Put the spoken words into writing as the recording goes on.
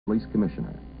police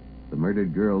commissioner. The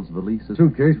murdered girl's valise is...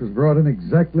 Suitcase was brought in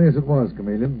exactly as it was,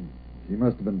 Chameleon. She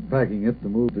must have been packing it to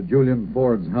move to Julian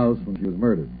Ford's house when she was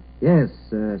murdered. Yes,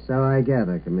 so I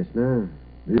gather, Commissioner.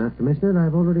 Commissioner,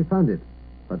 I've already found it.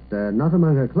 But not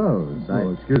among her clothes.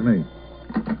 Oh, excuse me.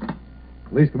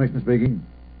 Police Commissioner speaking.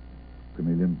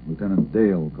 Chameleon, Lieutenant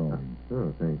Dale calling.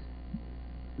 Oh, thanks.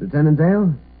 Lieutenant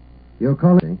Dale? You're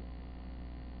calling?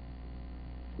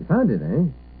 You found it, eh?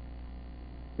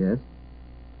 Yes.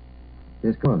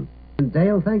 Yes, come on.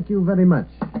 Dale, thank you very much.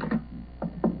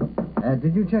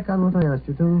 Did you check on what I asked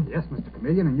you to? Yes, Mr.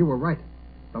 Chameleon, and you were right.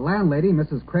 The landlady,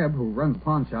 Mrs. Krebs, who runs the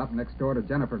pawn shop next door to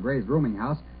Jennifer Gray's rooming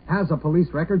house, has a police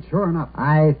record, sure enough.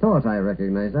 I thought I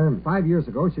recognized her. 5 years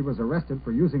ago, she was arrested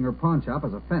for using her pawn shop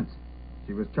as a fence.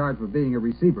 She was charged with being a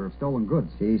receiver of stolen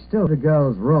goods. She stole the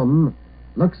girl's room.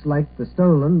 Looks like the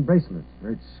stolen bracelet.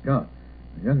 Great Scott.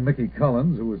 Young Mickey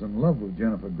Collins, who was in love with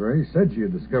Jennifer Gray, said she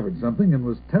had discovered something and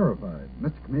was terrified.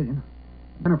 Mr. Chameleon,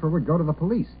 Jennifer would go to the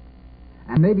police.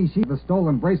 And maybe she had the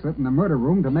stolen bracelet in the murder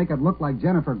room to make it look like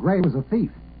Jennifer Gray was a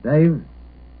thief. Dave,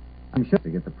 I'm sure to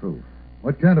get the proof.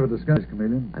 What kind of a disguise,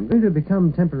 Chameleon? I'm going to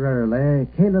become temporarily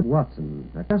Caleb Watson.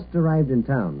 I just arrived in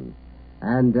town.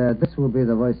 And this will be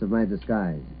the voice of my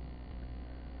disguise.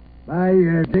 By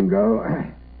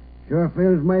Dingo, sure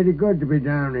feels mighty good to be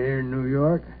down here in New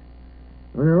York.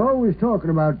 Well, they're always talking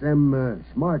about them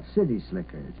smart city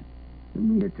slickers. A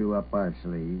minute or two up our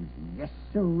sleeves. Yes,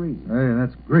 sirree. Hey,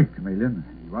 that's great, Chameleon.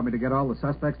 You want me to get all the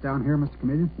suspects down here, Mr.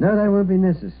 Chameleon? No, that won't be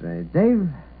necessary. Dave,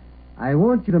 I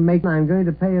want you to make... I'm going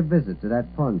to pay a visit to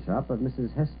that pawn shop of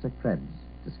Mrs. Hester Krebs,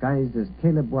 disguised as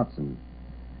Caleb Watson.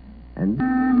 And...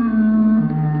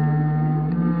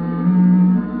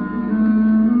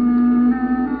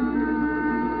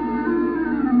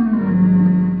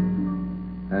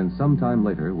 And sometime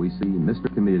later, we see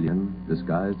Mr. Chameleon,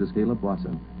 disguised as Caleb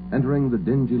Watson, entering the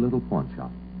dingy little pawn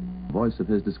shop. The voice of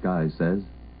his disguise says,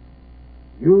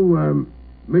 You,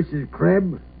 Mrs.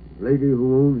 Krebs, lady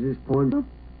who owns this pawn shop?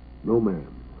 No,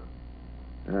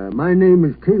 ma'am. My name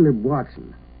is Caleb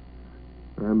Watson.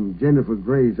 I'm Jennifer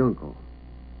Gray's uncle.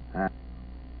 I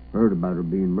heard about her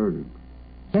being murdered.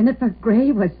 Jennifer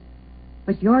Gray was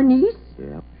your niece?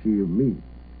 Yeah, she of me.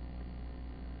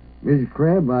 Mrs.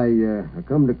 Krebs, I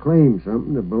come to claim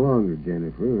something that belonged to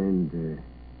Jennifer and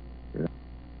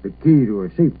the key to her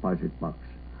safe deposit box.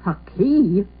 A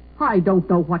key? I don't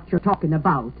know what you're talking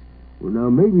about. Well, now,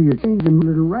 maybe you're changing the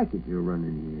little racket you're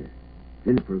running here.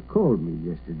 Jennifer called me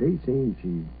yesterday saying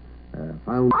she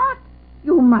found... What?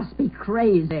 You must be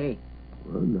crazy.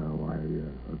 Well, now, I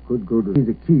could go to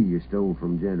the key you stole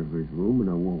from Jennifer's room, and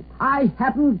I won't. I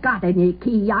haven't got any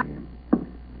key.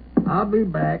 I'll be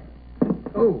back.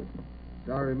 Oh,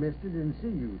 sorry, mister. Didn't see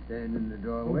you standing in the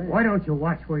doorway. Why don't you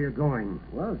watch where you're going?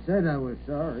 Well, said I was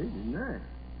sorry, didn't I?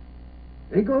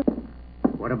 Dingo?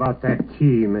 What about that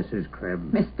key, Mrs.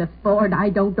 Krebs? Mr. Ford, I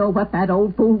don't know what that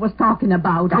old fool was talking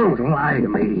about. Don't lie to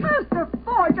me. Mr.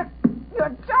 Ford,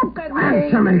 you're joking me.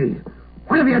 Answer me.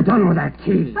 What have you done with that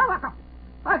key?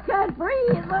 I can't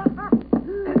breathe.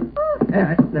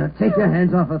 Now, take your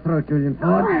hands off her throat, Julian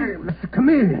Ford. Mr.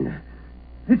 Chameleon.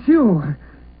 It's you.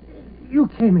 You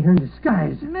came here in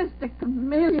disguise. Mr.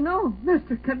 Chameleon, oh,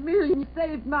 Mr. Chameleon, you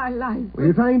saved my life. Were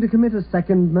you trying to commit a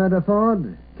second murder,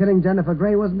 Ford? Killing Jennifer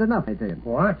Gray wasn't enough, I take it.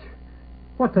 What?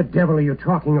 What the devil are you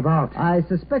talking about? I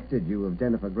suspected you of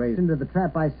Jennifer Gray into the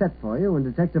trap I set for you when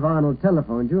Detective Arnold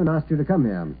telephoned you and asked you to come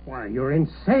here. Why, you're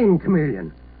insane,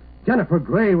 Chameleon. Jennifer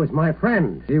Gray was my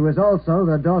friend. She was also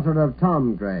the daughter of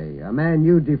Tom Gray, a man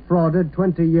you defrauded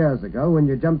 20 years ago when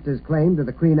you jumped his claim to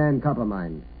the Queen Anne copper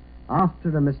mine.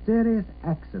 After a mysterious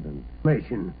accident.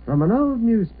 From an old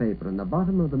newspaper in the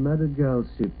bottom of the murdered girl's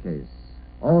suitcase.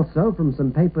 Also from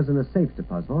some papers in a safe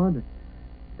deposit.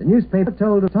 The newspaper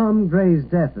told of Tom Gray's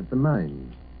death at the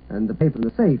mine. And the paper in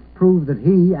the safe proved that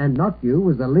he, and not you,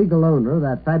 was the legal owner of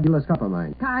that fabulous copper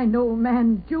mine. Kind old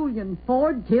man Julian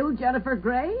Ford killed Jennifer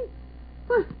Gray?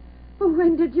 Well,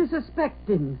 when did you suspect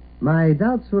him? My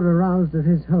doubts were aroused at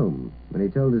his home when he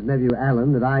told his nephew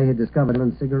Alan that I had discovered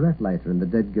Alan's cigarette lighter in the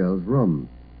dead girl's room.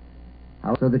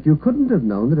 So that you couldn't have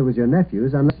known that it was your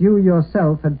nephew's unless you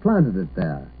yourself had planted it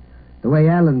there. The way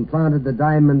Alan planted the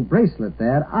diamond bracelet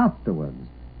there afterwards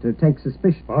to take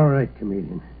suspicion. All right,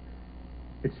 Chameleon.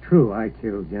 It's true I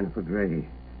killed Jennifer Gray.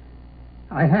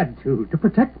 I had to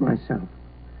protect myself.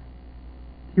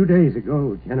 A few days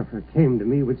ago, Jennifer came to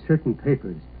me with certain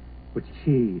papers, which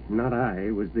she, not I,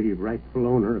 was the rightful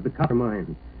owner of the copper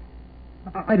mine.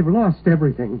 I'd have lost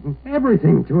everything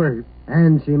to her.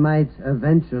 And she might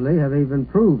eventually have even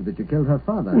proved that you killed her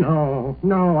father.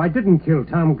 No, I didn't kill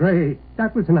Tom Gray.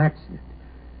 That was an accident.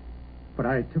 but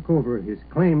I took over his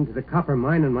claim to the copper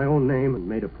mine in my own name and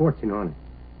made a fortune on it.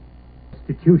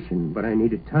 Restitution, but I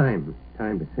needed time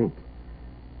to think.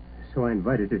 So I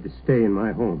invited her to stay in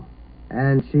my home.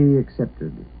 And she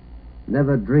accepted,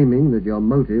 never dreaming that your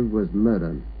motive was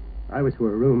murder. I was to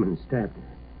her room and stabbed her.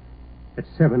 At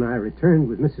 7, I returned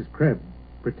with Mrs. Krebs,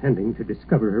 pretending to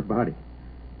discover her body.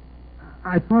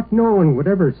 I thought no one would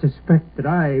ever suspect that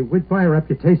I, with my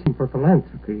reputation for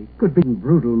philanthropy, could be...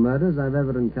 Brutal murders I've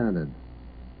ever encountered.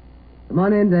 Come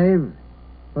on in, Dave.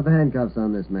 Put the handcuffs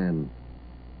on this man.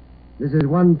 This is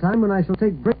one time when I shall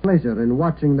take great pleasure in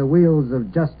watching the wheels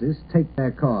of justice take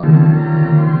their course.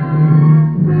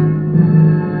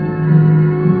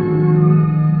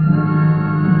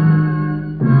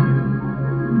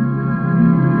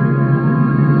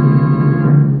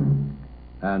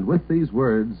 And with these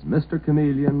words, Mr.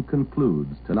 Chameleon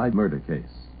concludes tonight's murder case.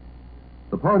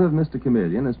 The part of Mr.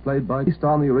 Chameleon is played based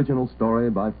on the original story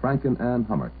by Frank and Ann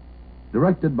Hummert,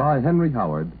 directed by Henry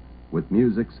Howard, with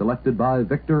music selected by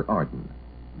Victor Arden.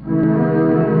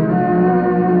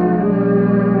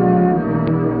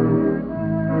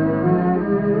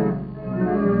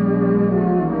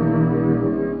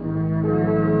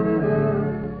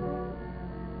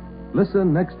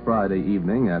 Listen next Friday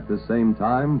evening at the same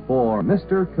time for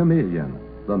Mr. Chameleon,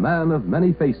 the man of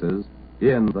many faces,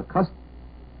 in the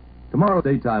Tomorrow's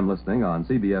daytime listening on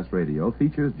CBS Radio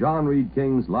features John Reed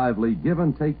King's lively Give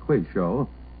and Take quiz show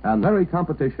and merry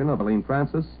competition of Eileen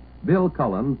Francis, Bill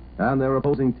Cullen, and their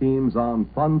opposing teams on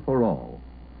Fun for All.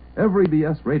 Every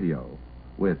CBS Radio,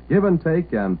 with Give and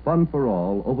Take and Fun for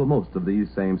All over most of these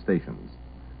same stations.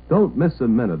 Don't miss a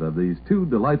minute of these two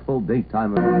delightful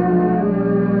daytime...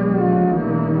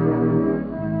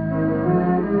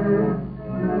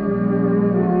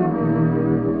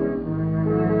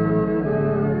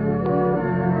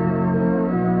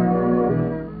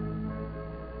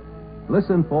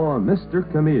 Listen for Mr.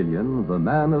 Chameleon, the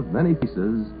man of many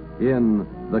faces, in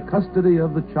The Custody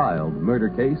of the Child murder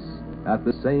case at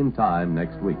the same time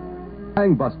next week.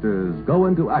 Gangbusters go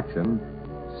into action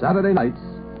Saturday nights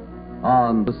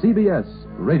on the CBS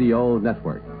Radio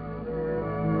Network.